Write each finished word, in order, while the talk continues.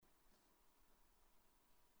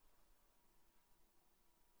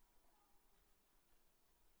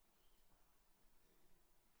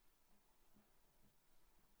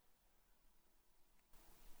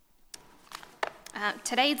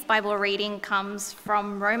Today's Bible reading comes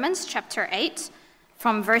from Romans chapter 8,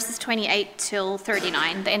 from verses 28 till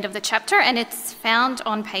 39, the end of the chapter, and it's found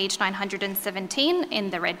on page 917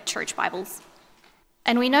 in the Red Church Bibles.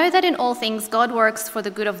 And we know that in all things God works for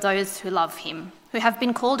the good of those who love him, who have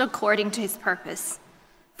been called according to his purpose.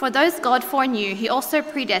 For those God foreknew, he also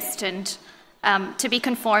predestined to be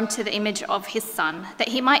conformed to the image of his Son, that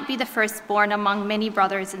he might be the firstborn among many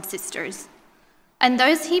brothers and sisters. And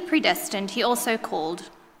those he predestined, he also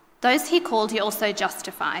called. Those he called, he also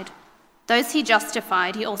justified. Those he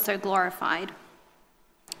justified, he also glorified.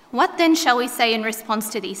 What then shall we say in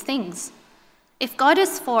response to these things? If God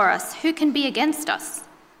is for us, who can be against us?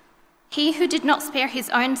 He who did not spare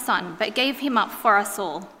his own Son, but gave him up for us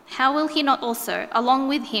all, how will he not also, along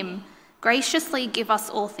with him, graciously give us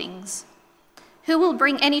all things? Who will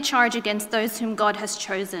bring any charge against those whom God has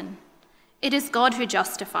chosen? It is God who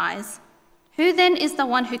justifies. Who then is the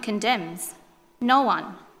one who condemns? No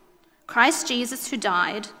one. Christ Jesus, who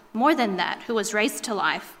died, more than that, who was raised to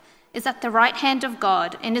life, is at the right hand of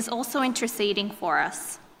God and is also interceding for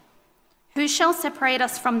us. Who shall separate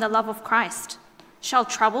us from the love of Christ? Shall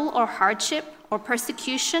trouble or hardship or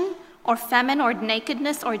persecution or famine or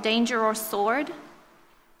nakedness or danger or sword?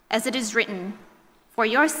 As it is written, for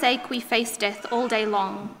your sake we face death all day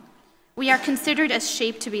long. We are considered as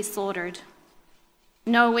sheep to be slaughtered.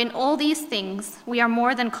 No, in all these things we are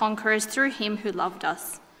more than conquerors through him who loved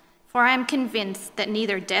us. For I am convinced that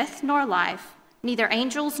neither death nor life, neither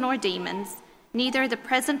angels nor demons, neither the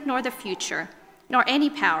present nor the future, nor any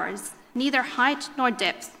powers, neither height nor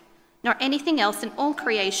depth, nor anything else in all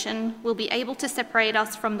creation will be able to separate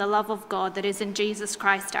us from the love of God that is in Jesus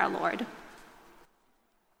Christ our Lord.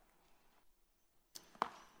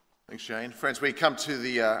 Thanks, Jane. Friends, we come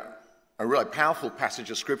to a really powerful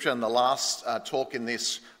passage of Scripture and the last talk in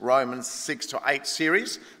this Romans 6 to 8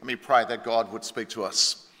 series. Let me pray that God would speak to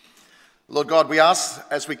us. Lord God, we ask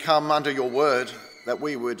as we come under your word that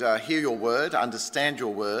we would hear your word, understand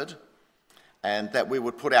your word, and that we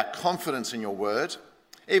would put our confidence in your word,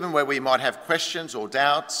 even where we might have questions or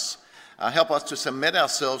doubts. Help us to submit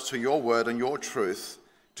ourselves to your word and your truth,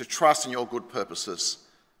 to trust in your good purposes.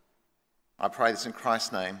 I pray this in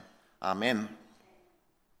Christ's name. Amen.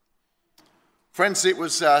 Friends, it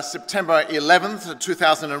was September 11th,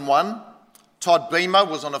 2001. Todd Beamer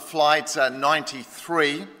was on a flight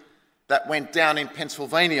 93 that went down in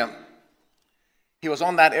Pennsylvania. He was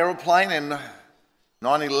on that aeroplane in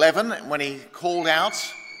 9/11 when he called out,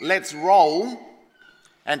 "Let's roll,"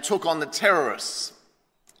 and took on the terrorists.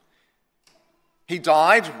 He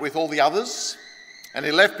died with all the others, and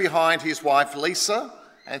he left behind his wife Lisa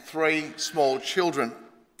and 3 small children.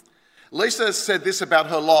 Lisa said this about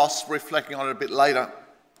her loss, reflecting on it a bit later.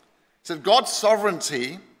 She said, God's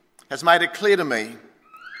sovereignty has made it clear to me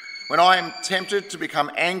when I am tempted to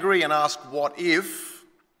become angry and ask what if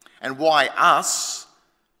and why us,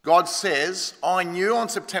 God says, I knew on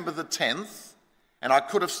September the 10th and I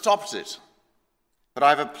could have stopped it, but I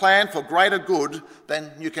have a plan for greater good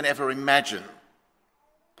than you can ever imagine.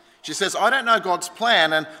 She says, I don't know God's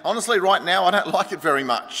plan, and honestly right now I don't like it very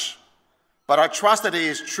much, but I trust that he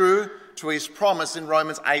is true to his promise in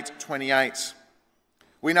Romans 8:28.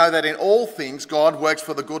 We know that in all things God works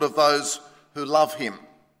for the good of those who love him.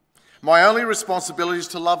 My only responsibility is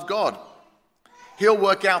to love God. He'll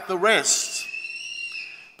work out the rest.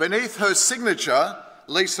 Beneath her signature,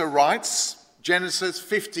 Lisa writes, Genesis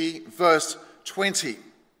 50, verse 20.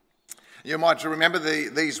 You might remember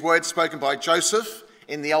these words spoken by Joseph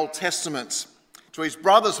in the Old Testament to his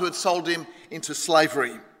brothers who had sold him into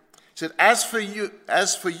slavery. He said, As for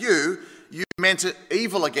you, you meant it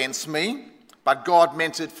evil against me, but God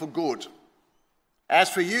meant it for good. As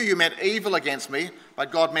for you, you meant evil against me,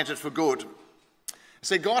 but God meant it for good.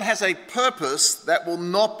 See, God has a purpose that will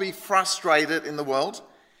not be frustrated in the world,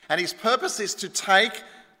 and his purpose is to take,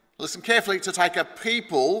 listen carefully, to take a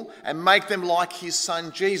people and make them like his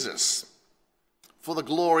son Jesus for the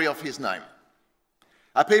glory of his name.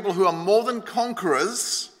 A people who are more than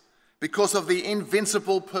conquerors because of the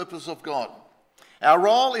invincible purpose of God. Our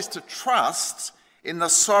role is to trust in the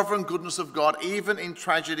sovereign goodness of God, even in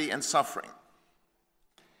tragedy and suffering.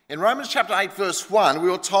 In Romans chapter 8, verse 1, we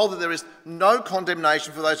were told that there is no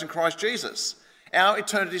condemnation for those in Christ Jesus. Our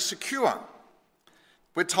eternity is secure.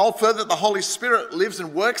 We're told further that the Holy Spirit lives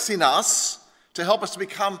and works in us to help us to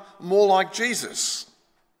become more like Jesus.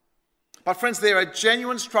 But friends, there are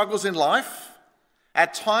genuine struggles in life.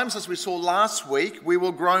 At times, as we saw last week, we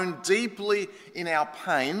will groan deeply in our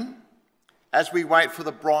pain as we wait for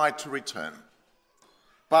the bride to return.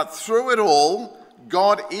 But through it all,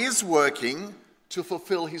 God is working to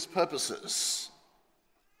fulfill his purposes.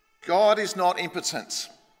 God is not impotent.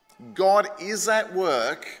 God is at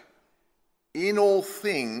work in all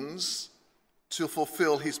things to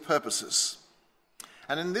fulfill his purposes.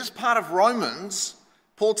 And in this part of Romans,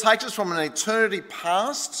 Paul takes us from an eternity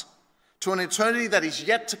past to an eternity that is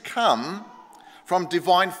yet to come, from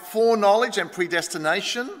divine foreknowledge and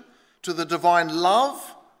predestination to the divine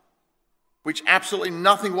love, which absolutely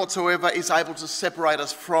nothing whatsoever is able to separate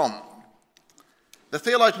us from. The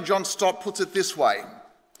theologian John Stott puts it this way: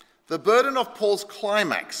 the burden of Paul's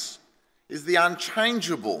climax is the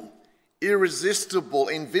unchangeable, irresistible,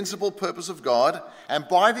 invincible purpose of God, and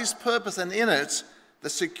by this purpose and in it, the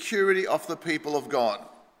security of the people of God.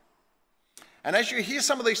 And as you hear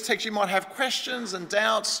some of these texts, you might have questions and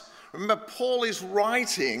doubts. Remember, Paul is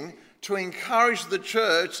writing to encourage the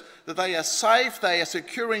church that they are safe, they are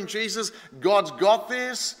secure in Jesus. God's got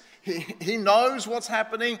this. He knows what's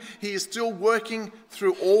happening. He is still working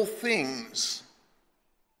through all things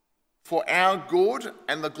for our good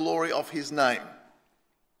and the glory of his name.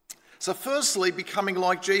 So firstly, becoming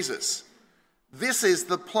like Jesus. This is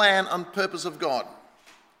the plan and purpose of God.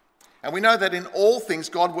 And we know that in all things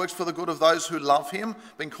God works for the good of those who love him,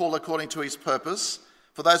 being called according to his purpose.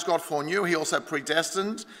 For those God foreknew, he also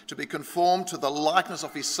predestined to be conformed to the likeness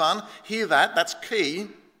of his Son. Hear that, that's key.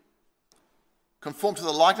 Conformed to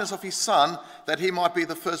the likeness of his Son, that he might be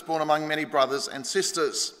the firstborn among many brothers and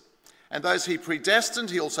sisters. And those he predestined,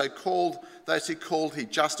 he also called. Those he called, he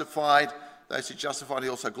justified. Those he justified, he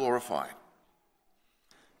also glorified.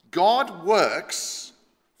 God works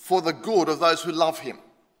for the good of those who love him.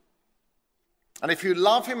 And if you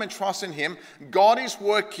love him and trust in him, God is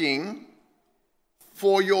working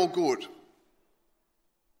for your good.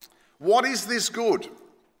 What is this good?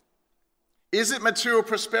 Is it material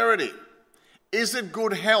prosperity? Is it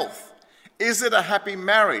good health? Is it a happy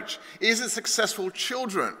marriage? Is it successful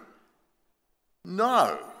children?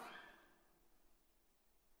 No.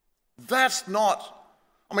 That's not,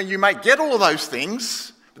 you may get all of those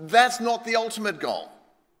things, but that's not the ultimate goal.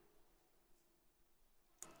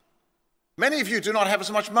 Many of you do not have as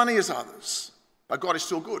much money as others, but God is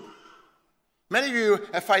still good. Many of you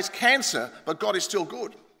have faced cancer, but God is still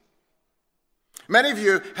good. Many of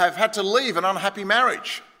you have had to leave an unhappy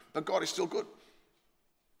marriage, but God is still good.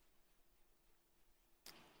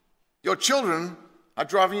 Your children are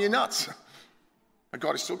driving you nuts, but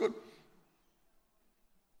God is still good.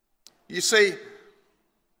 You see,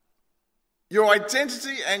 your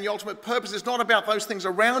identity and your ultimate purpose is not about those things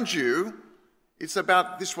around you. It's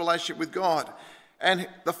about this relationship with God. And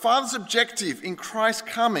the Father's objective in Christ's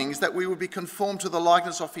coming is that we would be conformed to the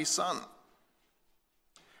likeness of his Son.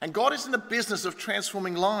 And God is in the business of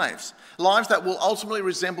transforming lives that will ultimately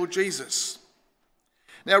resemble Jesus.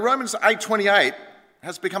 Now, Romans 8:28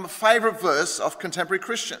 has become a favourite verse of contemporary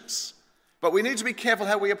Christians, but we need to be careful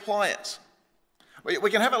how we apply it.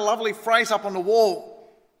 We can have a lovely phrase up on the wall.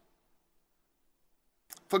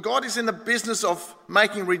 For God is in the business of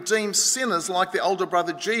making redeemed sinners like the older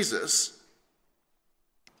brother Jesus.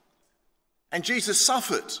 And Jesus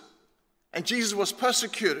suffered. And Jesus was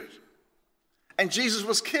persecuted. And Jesus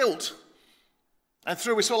was killed. And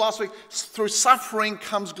we saw last week, through suffering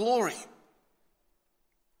comes glory.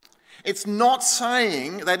 It's not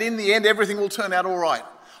saying that in the end everything will turn out all right.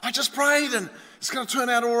 I just prayed and it's going to turn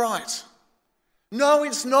out all right. No,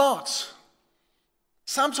 it's not.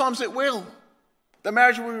 Sometimes it will. The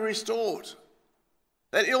marriage will be restored.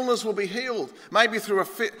 That illness will be healed, maybe through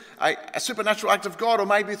a supernatural act of God, or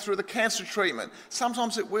maybe through the cancer treatment.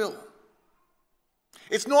 Sometimes it will.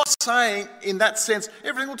 It's not saying, in that sense,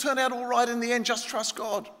 everything will turn out all right in the end, just trust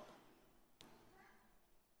God.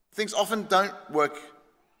 Things often don't work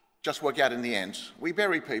out in the end. We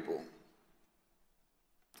bury people.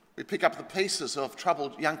 We pick up the pieces of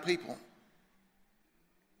troubled young people.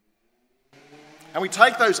 And we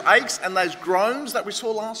take those aches and those groans that we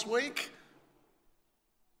saw last week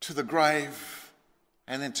to the grave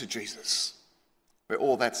and then to Jesus, where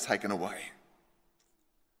all that's taken away.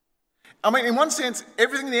 In one sense,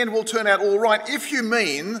 everything in the end will turn out all right if you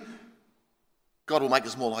mean God will make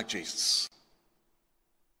us more like Jesus.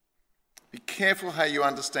 Be careful how you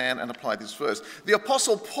understand and apply this verse. The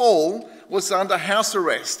Apostle Paul was under house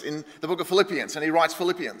arrest in the book of Philippians, and he writes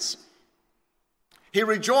Philippians. He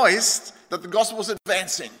rejoiced that the gospel was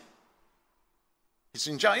advancing. He's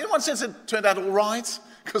in jail. In one sense, it turned out all right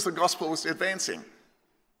because the gospel was advancing.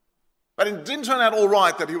 But it didn't turn out all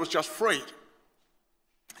right that he was just freed.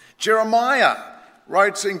 Jeremiah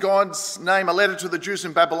wrote in God's name a letter to the Jews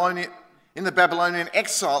in the Babylonian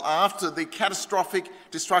exile after the catastrophic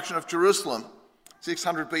destruction of Jerusalem,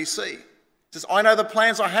 600 BC. says, I know the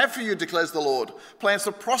plans I have for you, declares the Lord. Plans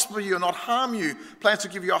to prosper you and not harm you. Plans to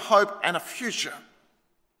give you a hope and a future.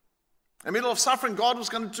 In the middle of suffering, God was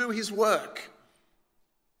going to do his work.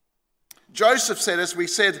 Joseph said, as we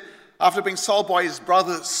said, after being sold by his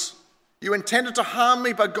brothers, you intended to harm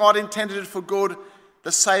me, but God intended it for good,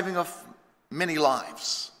 the saving of many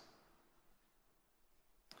lives.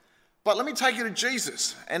 But let me take you to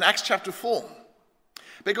Jesus in Acts chapter 4.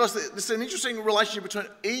 Because there's an interesting relationship between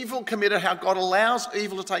evil committed, how God allows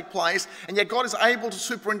evil to take place, and yet God is able to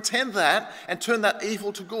superintend that and turn that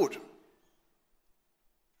evil to good.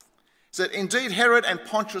 So that indeed Herod and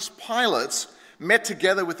Pontius Pilate met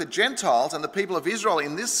together with the Gentiles and the people of Israel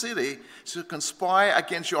in this city to conspire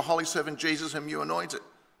against your holy servant Jesus, whom you anointed.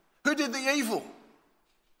 Who did the evil?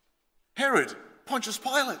 Herod, Pontius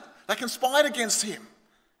Pilate. They conspired against him.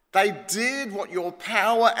 They did what your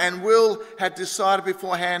power and will had decided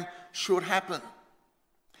beforehand should happen.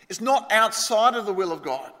 It's not outside of the will of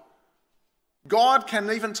God. God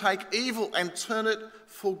can even take evil and turn it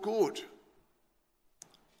for good.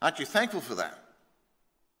 Aren't you thankful for that?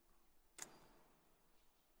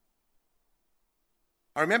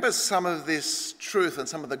 I remember some of this truth and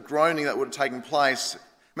some of the groaning that would have taken place.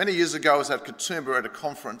 Many years ago, I was at Katoomba at a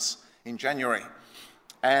conference in January.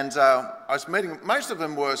 And I was meeting, most of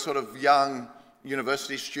them were sort of young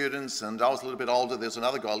university students, and I was a little bit older. There's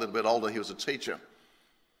another guy a little bit older, he was a teacher.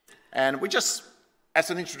 And we just,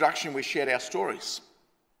 as an introduction, we shared our stories.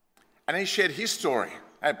 And he shared his story,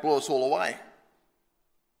 and it blew us all away.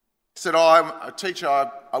 He said, I'm a teacher,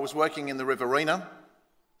 I was working in the Riverina.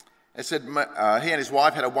 He said he and his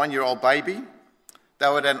wife had a 1-year-old baby. They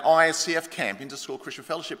were at an ISCF camp, Inter-School Christian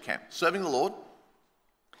Fellowship camp, serving the Lord.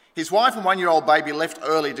 His wife and 1-year-old baby left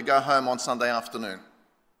early to go home on Sunday afternoon,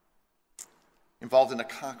 involved in a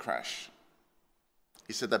car crash.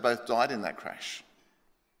 He said they both died in that crash.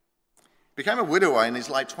 Became a widower in his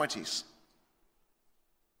late 20s.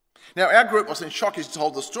 Now, our group was in shock as he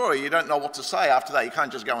told the story. You don't know what to say after that. You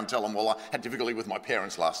can't just go and tell them, well, I had difficulty with my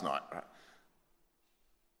parents last night. Right?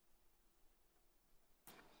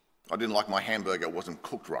 I didn't like my hamburger, it wasn't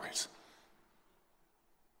cooked right.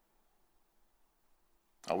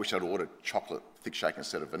 I wish I'd ordered chocolate thick shake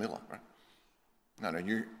instead of vanilla. Right? No,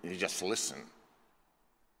 you just listen.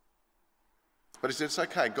 But he said, it's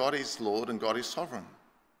okay, God is Lord and God is sovereign.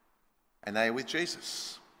 And they are with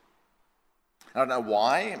Jesus. I don't know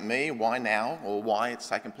why now, or why it's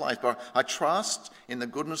taken place, but I trust in the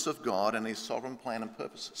goodness of God and his sovereign plan and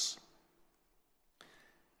purposes.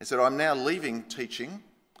 He said, I'm now leaving teaching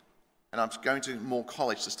and I'm going to Moore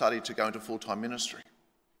College to study to go into full-time ministry.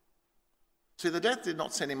 See, the death did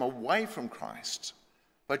not send him away from Christ,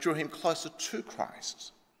 but drew him closer to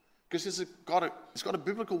Christ. Because he's got a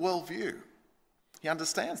biblical worldview. He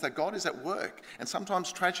understands that God is at work, and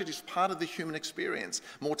sometimes tragedy is part of the human experience.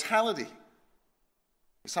 Mortality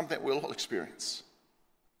is something that we'll all experience.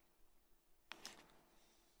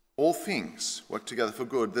 All things work together for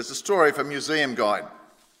good. There's a story of a museum guide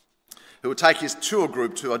who would take his tour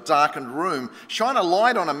group to a darkened room, shine a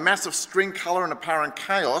light on a massive string colour and apparent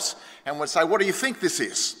chaos, and would say, what do you think this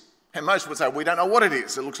is? And most would say, we don't know what it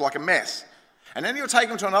is. It looks like a mess. And then he would take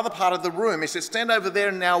them to another part of the room. He said, stand over there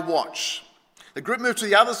and now watch. The group moved to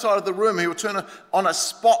the other side of the room. He would turn on a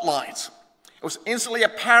spotlight. It was instantly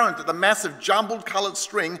apparent that the massive jumbled coloured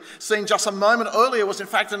string seen just a moment earlier was in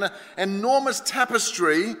fact an enormous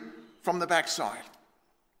tapestry from the backside.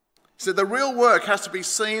 He said the real work has to be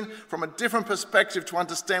seen from a different perspective to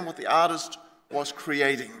understand what the artist was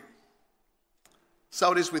creating.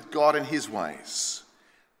 So it is with God and his ways.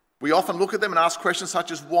 We often look at them and ask questions such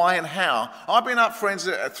as why and how. I've been up, friends,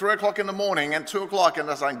 at 3 o'clock in the morning and 2 o'clock and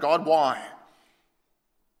they're saying, God, why?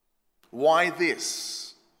 Why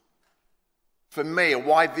this for me? Or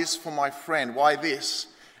why this for my friend? Why this?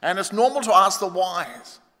 And it's normal to ask the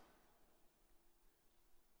whys.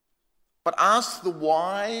 But ask the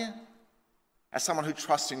why as someone who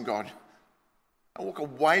trusts in God. Don't walk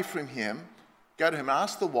away from him. Go to him,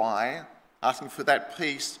 ask the why, asking for that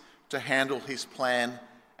peace to handle his plan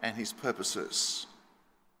and his purposes.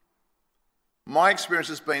 My experience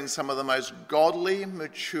has been some of the most godly,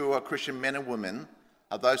 mature Christian men and women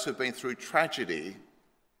are those who have been through tragedy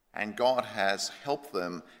and God has helped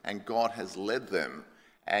them and God has led them.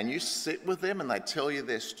 And you sit with them and they tell you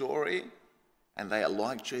their story and they are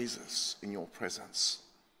like Jesus in your presence.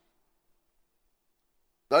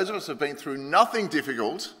 Those of us who have been through nothing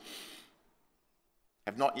difficult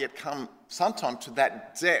have not yet come sometime to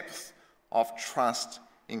that depth of trust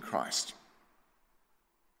in Christ.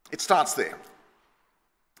 It starts there.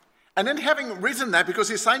 And then having written that, because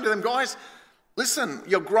he's saying to them, guys, listen,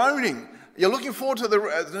 you're groaning. You're looking forward to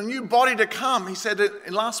the new body to come. He said it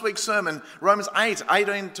in last week's sermon, Romans 8,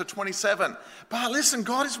 18 to 27. But listen,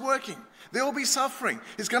 God is working. There will be suffering.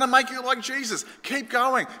 He's going to make you like Jesus. Keep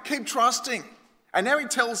going. Keep trusting. And now he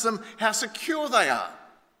tells them how secure they are.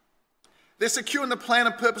 They're secure in the plan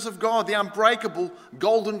and purpose of God, the unbreakable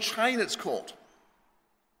golden chain it's called.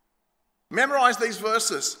 Memorize these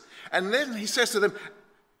verses. And then he says to them,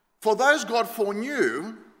 for those God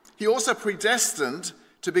foreknew, he also predestined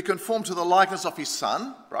to be conformed to the likeness of his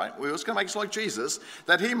Son, right? We're also going to make us like Jesus,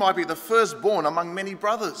 that he might be the firstborn among many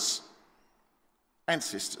brothers and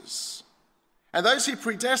sisters. And those he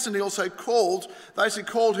predestined, he also called. Those he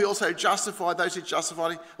called, he also justified. Those he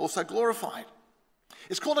justified, he also glorified.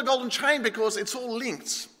 It's called a golden chain because it's all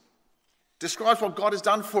linked. Describes what God has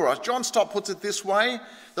done for us. John Stott puts it this way: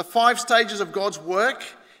 the 5 stages of God's work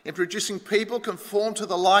in producing people conformed to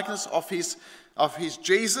the likeness of his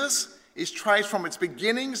Jesus is traced from its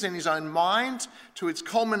beginnings in his own mind to its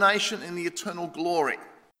culmination in the eternal glory.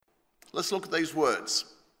 Let's look at these words.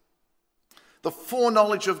 The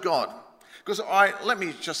foreknowledge of God. Because let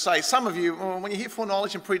me just say, some of you, when you hear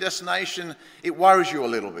foreknowledge and predestination, it worries you a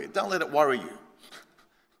little bit. Don't let it worry you.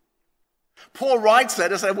 Paul writes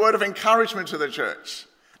that as a word of encouragement to the church,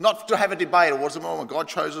 not to have a debate. What is it? Oh, God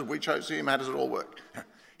chose us, we chose him. How does it all work?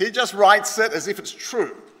 He just writes it as if it's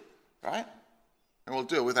true, right? And we'll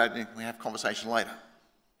deal with that when we have conversation later.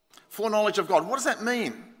 Foreknowledge of God. What does that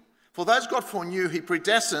mean? For those God foreknew, he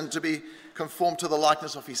predestined to be conformed to the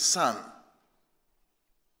likeness of his Son.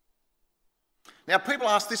 Now, people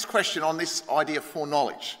ask this question on this idea of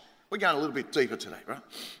foreknowledge. We're going a little bit deeper today, right?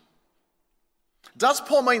 Does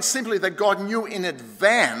Paul mean simply that God knew in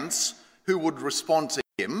advance who would respond to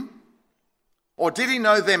him? Or did he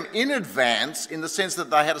know them in advance in the sense that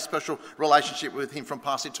they had a special relationship with him from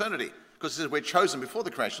past eternity? Because he says we're chosen before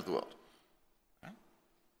the creation of the world. Right?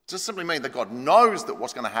 Does it simply mean that God knows that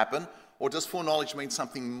what's going to happen, or does foreknowledge mean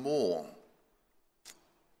something more?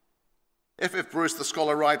 F.F. Bruce, the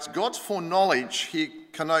scholar, writes, God's foreknowledge here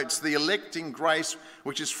connotes the electing grace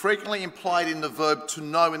which is frequently implied in the verb to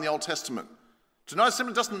know in the Old Testament. To know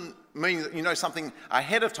simply doesn't mean that you know something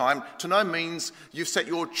ahead of time. To know means you've set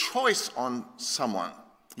your choice on someone.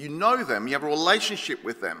 You know them, you have a relationship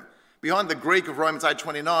with them. Behind the Greek of Romans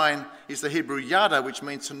 8:29 is the Hebrew yada, which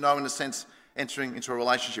means to know in a sense entering into a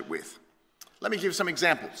relationship with. Let me give some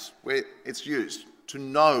examples where it's used. To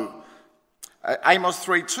know. Amos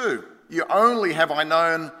 3:2. You only have I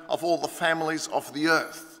known of all the families of the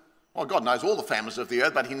earth. Well, God knows all the families of the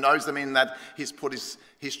earth, but he knows them in that he's put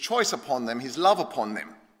his choice upon them, his love upon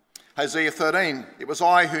them. Hosea 13, it was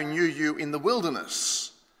I who knew you in the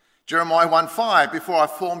wilderness. Jeremiah 1:5, before I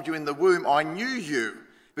formed you in the womb, I knew you.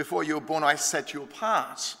 Before you were born, I set you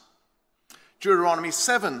apart. Deuteronomy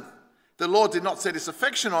 7, the Lord did not set his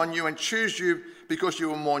affection on you and choose you because you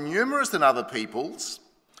were more numerous than other peoples,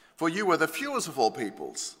 for you were the fewest of all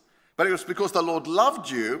peoples. But it was because the Lord loved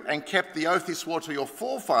you and kept the oath he swore to your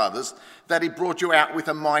forefathers that he brought you out with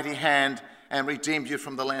a mighty hand and redeemed you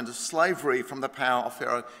from the land of slavery, from the power of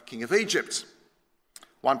Pharaoh, king of Egypt.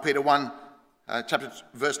 1 Peter 1, chapter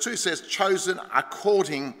verse 2 says, chosen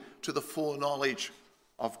according to the foreknowledge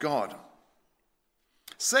of God.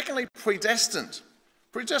 Secondly, predestined.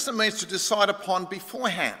 Predestined means to decide upon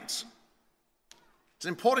beforehand. It's an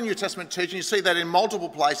important New Testament teaching. You see that in multiple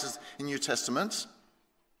places in New Testament.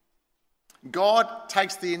 God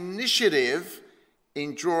takes the initiative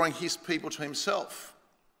in drawing his people to himself.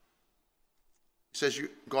 He says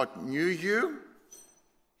God knew you,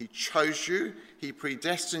 he chose you, he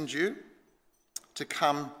predestined you to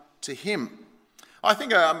come to him. I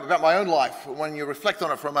think about my own life, when you reflect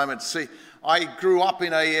on it for a moment, see, I grew up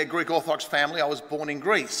in a Greek Orthodox family. I was born in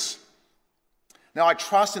Greece. Now, I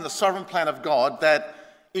trust in the sovereign plan of God that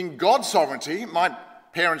in God's sovereignty, my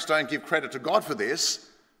parents don't give credit to God for this,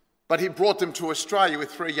 but he brought them to Australia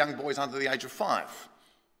with 3 young boys under the age of 5.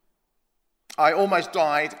 I almost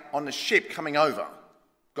died on the ship coming over.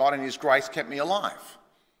 God in his grace kept me alive.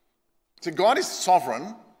 So God is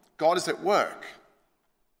sovereign. God is at work.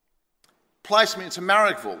 Place me into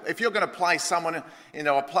Marrickville. If you're going to place someone in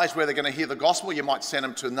a place where they're going to hear the gospel, you might send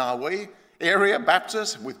them to Narwee area,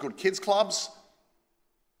 Baptist, with good kids clubs.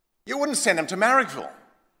 You wouldn't send them to Marrickville.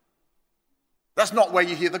 That's not where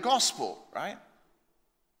you hear the gospel, right?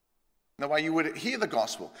 The way you would hear the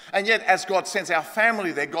gospel. And yet, as God sends our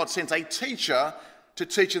family there, God sends a teacher to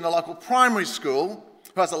teach in the local primary school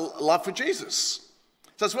who has a love for Jesus.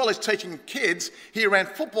 So as well as teaching kids, he ran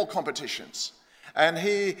football competitions. And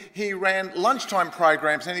he ran lunchtime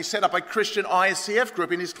programs, and he set up a Christian ISCF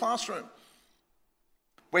group in his classroom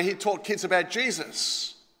where he taught kids about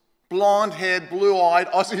Jesus. blonde-haired, blue-eyed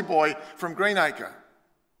Aussie boy from Greenacre,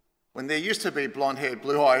 when there used to be blonde-haired,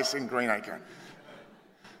 blue eyes in Greenacre.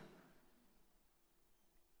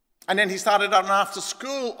 And then he started an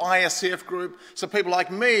after-school ISCF group so people like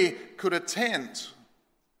me could attend.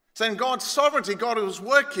 So in God's sovereignty, God was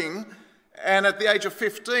working, and at the age of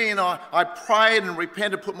 15, I prayed and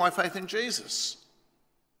repented, put my faith in Jesus.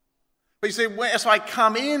 But you see, as I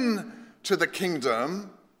come in to the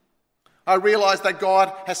kingdom, I realised that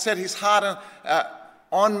God has set his heart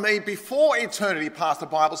on me before eternity past. The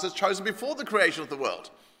Bible says, chosen before the creation of the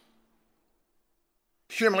world.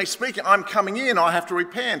 Humanly speaking, I'm coming in, I have to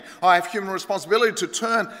repent, I have human responsibility to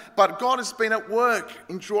turn, but God has been at work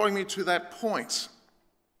in drawing me to that point.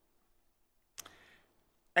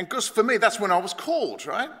 And because for me, that's when I was called,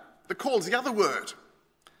 right? The call is the other word.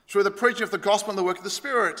 Through the preaching of the gospel and the work of the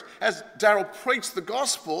Spirit. As Daryl preached the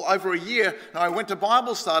gospel over a year, and I went to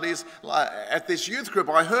Bible studies at this youth group,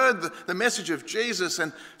 I heard the message of Jesus,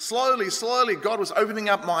 and slowly, God was opening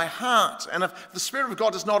up my heart. And if the Spirit of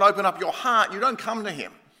God does not open up your heart, you don't come to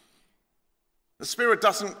him. The Spirit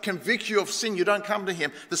doesn't convict you of sin, you don't come to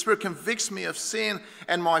him. The Spirit convicts me of sin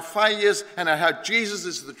and my failures and how Jesus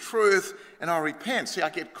is the truth, and I repent. See, I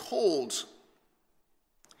get called.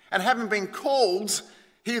 And having been called,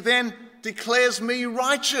 he then declares me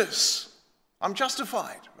righteous. I'm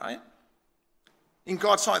justified, right? In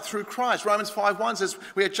God's sight through Christ. Romans 5:1 says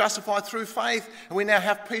we are justified through faith and we now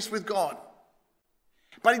have peace with God.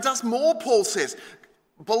 But he does more, Paul says.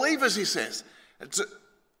 Believers, he says,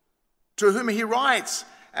 to whom he writes.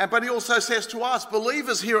 But he also says to us,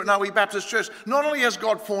 believers here at Narwee Baptist Church, not only has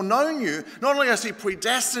God foreknown you, not only has he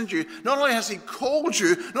predestined you, not only has he called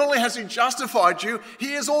you, not only has he justified you,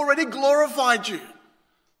 he has already glorified you.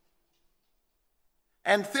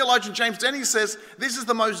 And theologian James Denny says this is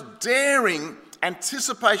the most daring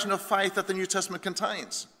anticipation of faith that the New Testament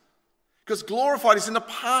contains. Because glorified is in the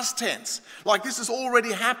past tense. Like this has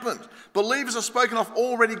already happened. Believers are spoken of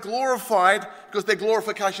already glorified because their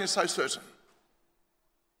glorification is so certain.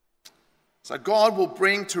 So God will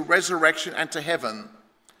bring to resurrection and to heaven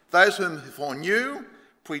those whom he foreknew,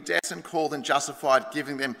 predestined, called and justified,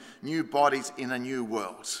 giving them new bodies in a new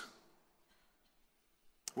world.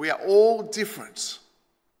 We are all different.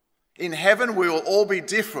 In heaven, we will all be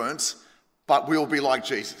different, but we will be like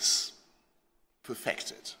Jesus,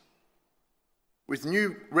 perfected. With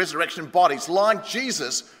new resurrection bodies, like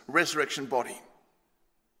Jesus' resurrection body.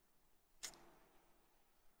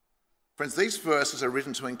 Friends, these verses are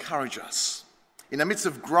written to encourage us. In the midst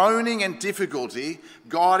of groaning and difficulty,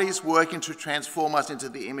 God is working to transform us into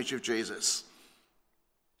the image of Jesus.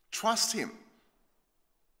 Trust him.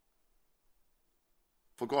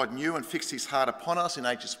 For God knew and fixed his heart upon us in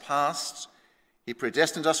ages past. He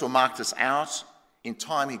predestined us or marked us out. In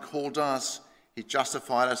time he called us, he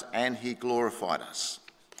justified us, and he glorified us.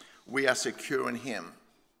 We are secure in him.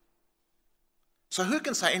 So who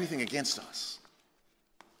can say anything against us?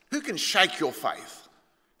 Who can shake your faith?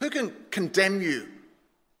 Who can condemn you?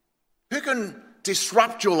 Who can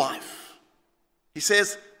disrupt your life? He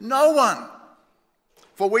says, no one.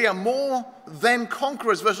 For we are more than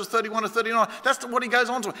conquerors, verses 31 to 39. That's what he goes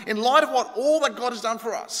on to. In light of all that God has done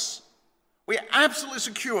for us, we are absolutely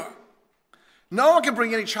secure. No one can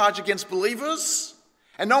bring any charge against believers,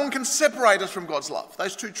 and no one can separate us from God's love.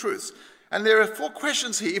 Those two truths. And there are 4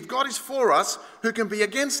 questions here. If God is for us, who can be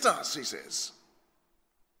against us, he says.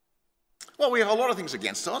 Well, we have a lot of things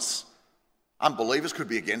against us. Unbelievers could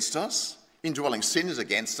be against us. Indwelling sin is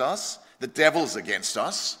against us. The devil is against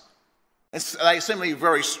us. They seem to be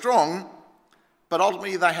very strong, but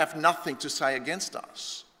ultimately they have nothing to say against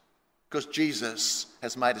us because Jesus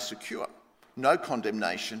has made us secure. No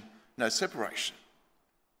condemnation, no separation.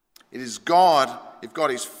 It is God. If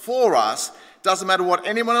God is for us, doesn't matter what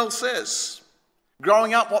anyone else says.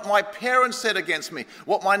 Growing up, what my parents said against me,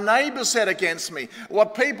 what my neighbours said against me,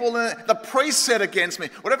 what people, the priest said against me,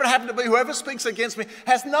 whatever it happened to be, whoever speaks against me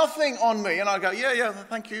has nothing on me. And I go, yeah,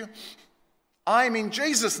 thank you. I am in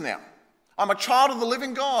Jesus now. I'm a child of the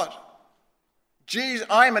living God.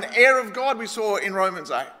 I am an heir of God, we saw in Romans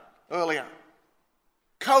 8 earlier.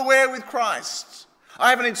 Co-heir with Christ. I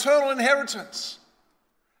have an eternal inheritance.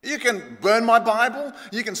 You can burn my Bible.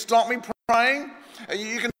 You can stop me praying.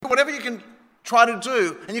 You can do whatever you can try to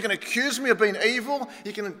do. And you can accuse me of being evil.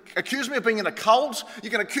 You can accuse me of being in a cult. You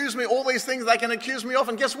can accuse me of all these things they can accuse me of.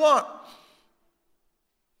 And guess what?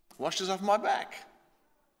 Washes off my back.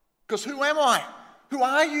 Because who am I? Who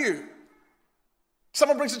are you?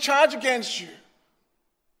 Someone brings a charge against you.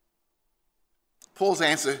 Paul's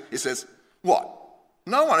answer, he says, what?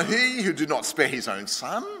 No one, he who did not spare his own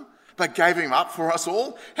son, but gave him up for us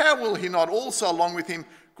all, how will he not also along with him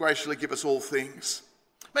graciously give us all things.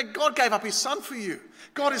 Mate, God gave up his son for you.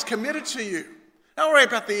 God is committed to you. Don't worry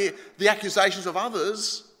about the accusations of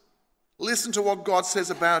others. Listen to what God says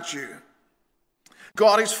about you.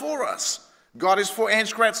 God is for us. God is for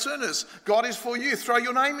Ange Gratsounas. God is for you. Throw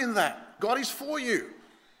your name in that. God is for you.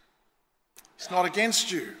 He's not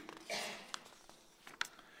against you.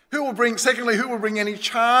 Secondly, who will bring any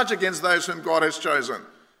charge against those whom God has chosen?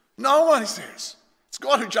 No one, he says. It's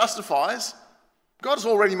God who justifies. God has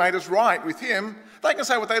already made us right with him. They can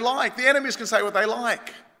say what they like. The enemies can say what they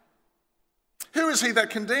like. Who is he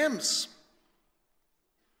that condemns?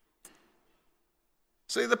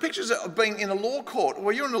 See, the pictures of being in a law court.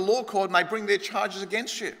 Well, you're in a law court and they bring their charges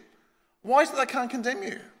against you. Why is it they can't condemn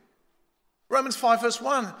you? Romans 5 verse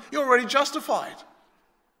 1, you're already justified.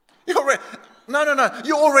 You're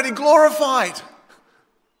already glorified.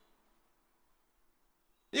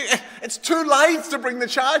 It's too late to bring the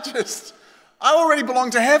charges. I already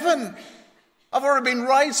belong to heaven. I've already been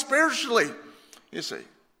raised spiritually. You see,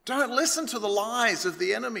 don't listen to the lies of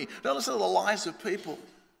the enemy. Don't listen to the lies of people.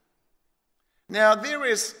 Now, there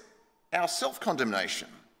is our self-condemnation.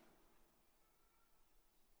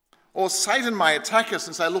 Or Satan may attack us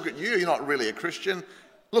and say, look at you, you're not really a Christian.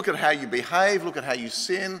 Look at how you behave, look at how you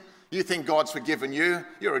sin. You think God's forgiven you,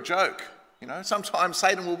 you're a joke. You know, sometimes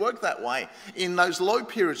Satan will work that way in those low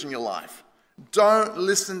periods in your life. Don't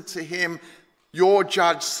listen to him. Your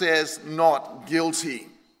judge says not guilty.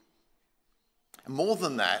 And more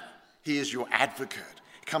than that, he is your advocate.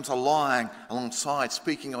 He comes alongside,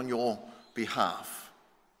 speaking on your behalf.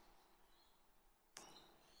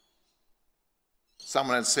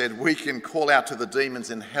 Someone had said, we can call out to the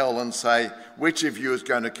demons in hell and say, which of you is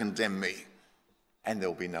going to condemn me? And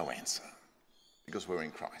there'll be no answer because we're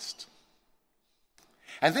in Christ.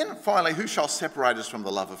 And then finally, who shall separate us from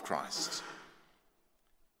the love of Christ?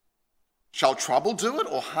 Shall trouble do it,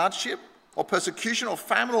 or hardship, or persecution, or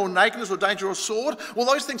famine, or nakedness, or danger, or sword? Will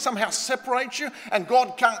those things somehow separate you and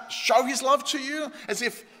God can't show his love to you as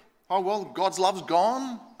if, oh, well, God's love's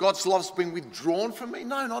gone? God's love's been withdrawn from me?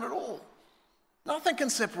 No, not at all. Nothing can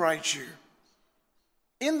separate you.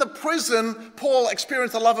 In the prison, Paul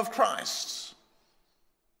experienced the love of Christ.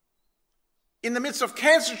 In the midst of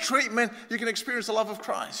cancer treatment, you can experience the love of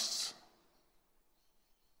Christ.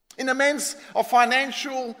 In the midst of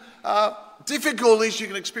financial difficulties, you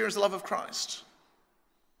can experience the love of Christ.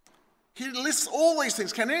 He lists all these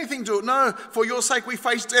things. Can anything do it? No. For your sake we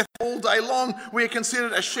face death all day long. We are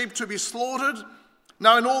considered as sheep to be slaughtered.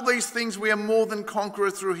 No, in all these things we are more than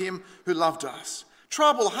conquerors through him who loved us.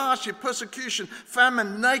 Trouble, hardship, persecution,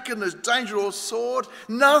 famine, nakedness, danger, or sword.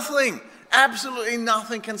 Nothing, absolutely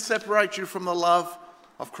nothing can separate you from the love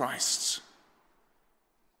of Christ.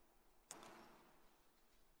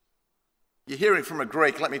 You're hearing from a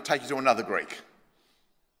Greek. Let me take you to another Greek.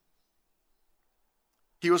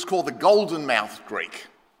 He was called the golden-mouthed Greek,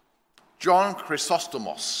 John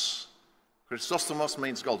Chrysostomos. Chrysostomos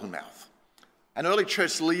means golden mouth. An early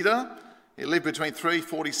church leader. He lived between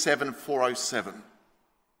 347 and 407.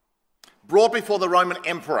 Brought before the Roman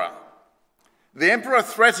emperor. The emperor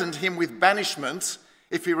threatened him with banishment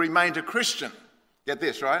if he remained a Christian. Get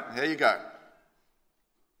this, right? Here you go.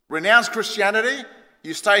 Renounce Christianity,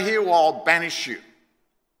 you stay here or I'll banish you.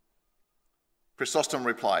 Chrysostom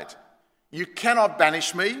replied, you cannot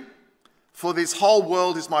banish me, for this whole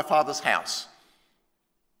world is my Father's house.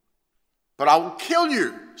 But I will kill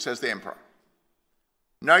you, says the emperor.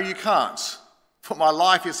 No, you can't, for my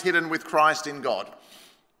life is hidden with Christ in God.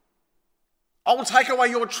 I will take away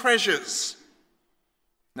your treasures.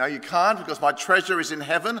 No, you can't, because my treasure is in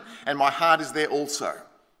heaven and my heart is there also.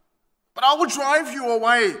 But I will drive you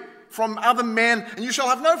away from other men and you shall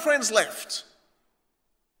have no friends left.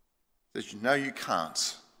 He says, no, you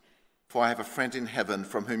can't, for I have a friend in heaven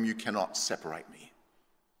from whom you cannot separate me.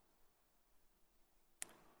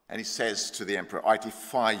 And he says to the emperor, I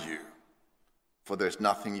defy you, for there is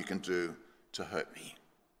nothing you can do to hurt me.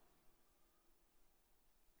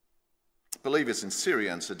 Believers in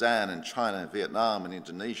Syria and Sudan and China and Vietnam and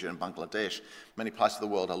Indonesia and Bangladesh, many places of the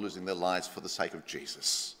world are losing their lives for the sake of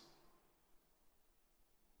Jesus.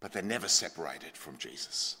 But they're never separated from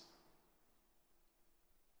Jesus.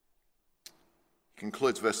 He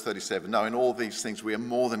concludes verse 37, no, in all these things we are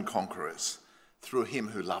more than conquerors through him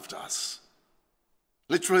who loved us.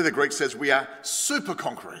 Literally, the Greek says we are super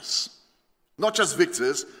conquerors. Not just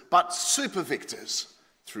victors, but super victors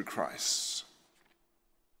through Christ.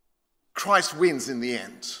 Christ wins in the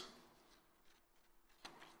end.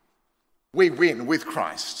 We win with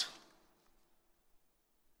Christ.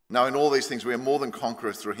 Now, in all these things, we are more than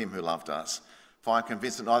conquerors through him who loved us. For I am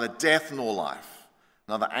convinced that neither death nor life,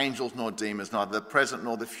 neither angels nor demons, neither the present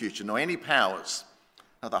nor the future, nor any powers,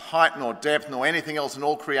 neither height nor depth, nor anything else in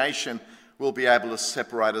all creation will be able to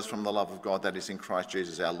separate us from the love of God that is in Christ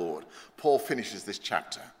Jesus our Lord. Paul finishes this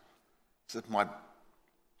chapter. He says, my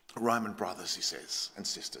Roman brothers, he says, and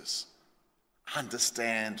sisters,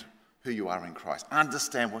 understand who you are in Christ.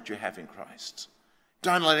 Understand what you have in Christ.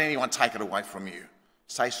 Don't let anyone take it away from you.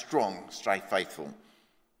 Stay strong, stay faithful.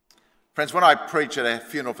 Friends, when I preach at a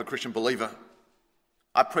funeral for a Christian believer,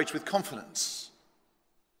 I preach with confidence.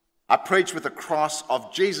 I preach with the cross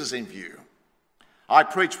of Jesus in view. I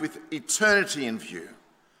preach with eternity in view.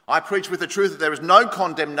 I preach with the truth that there is no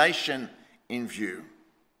condemnation in view.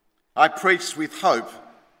 I preach with hope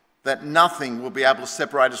that nothing will be able to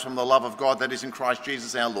separate us from the love of God that is in Christ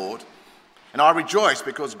Jesus our Lord. And I rejoice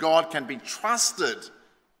because God can be trusted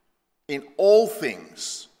in all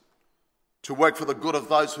things to work for the good of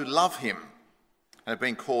those who love him and have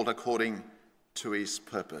been called according to his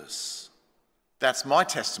purpose. That's my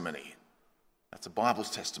testimony. That's the Bible's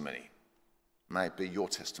testimony. May it be your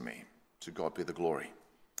testimony. To God be the glory.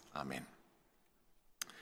 Amen.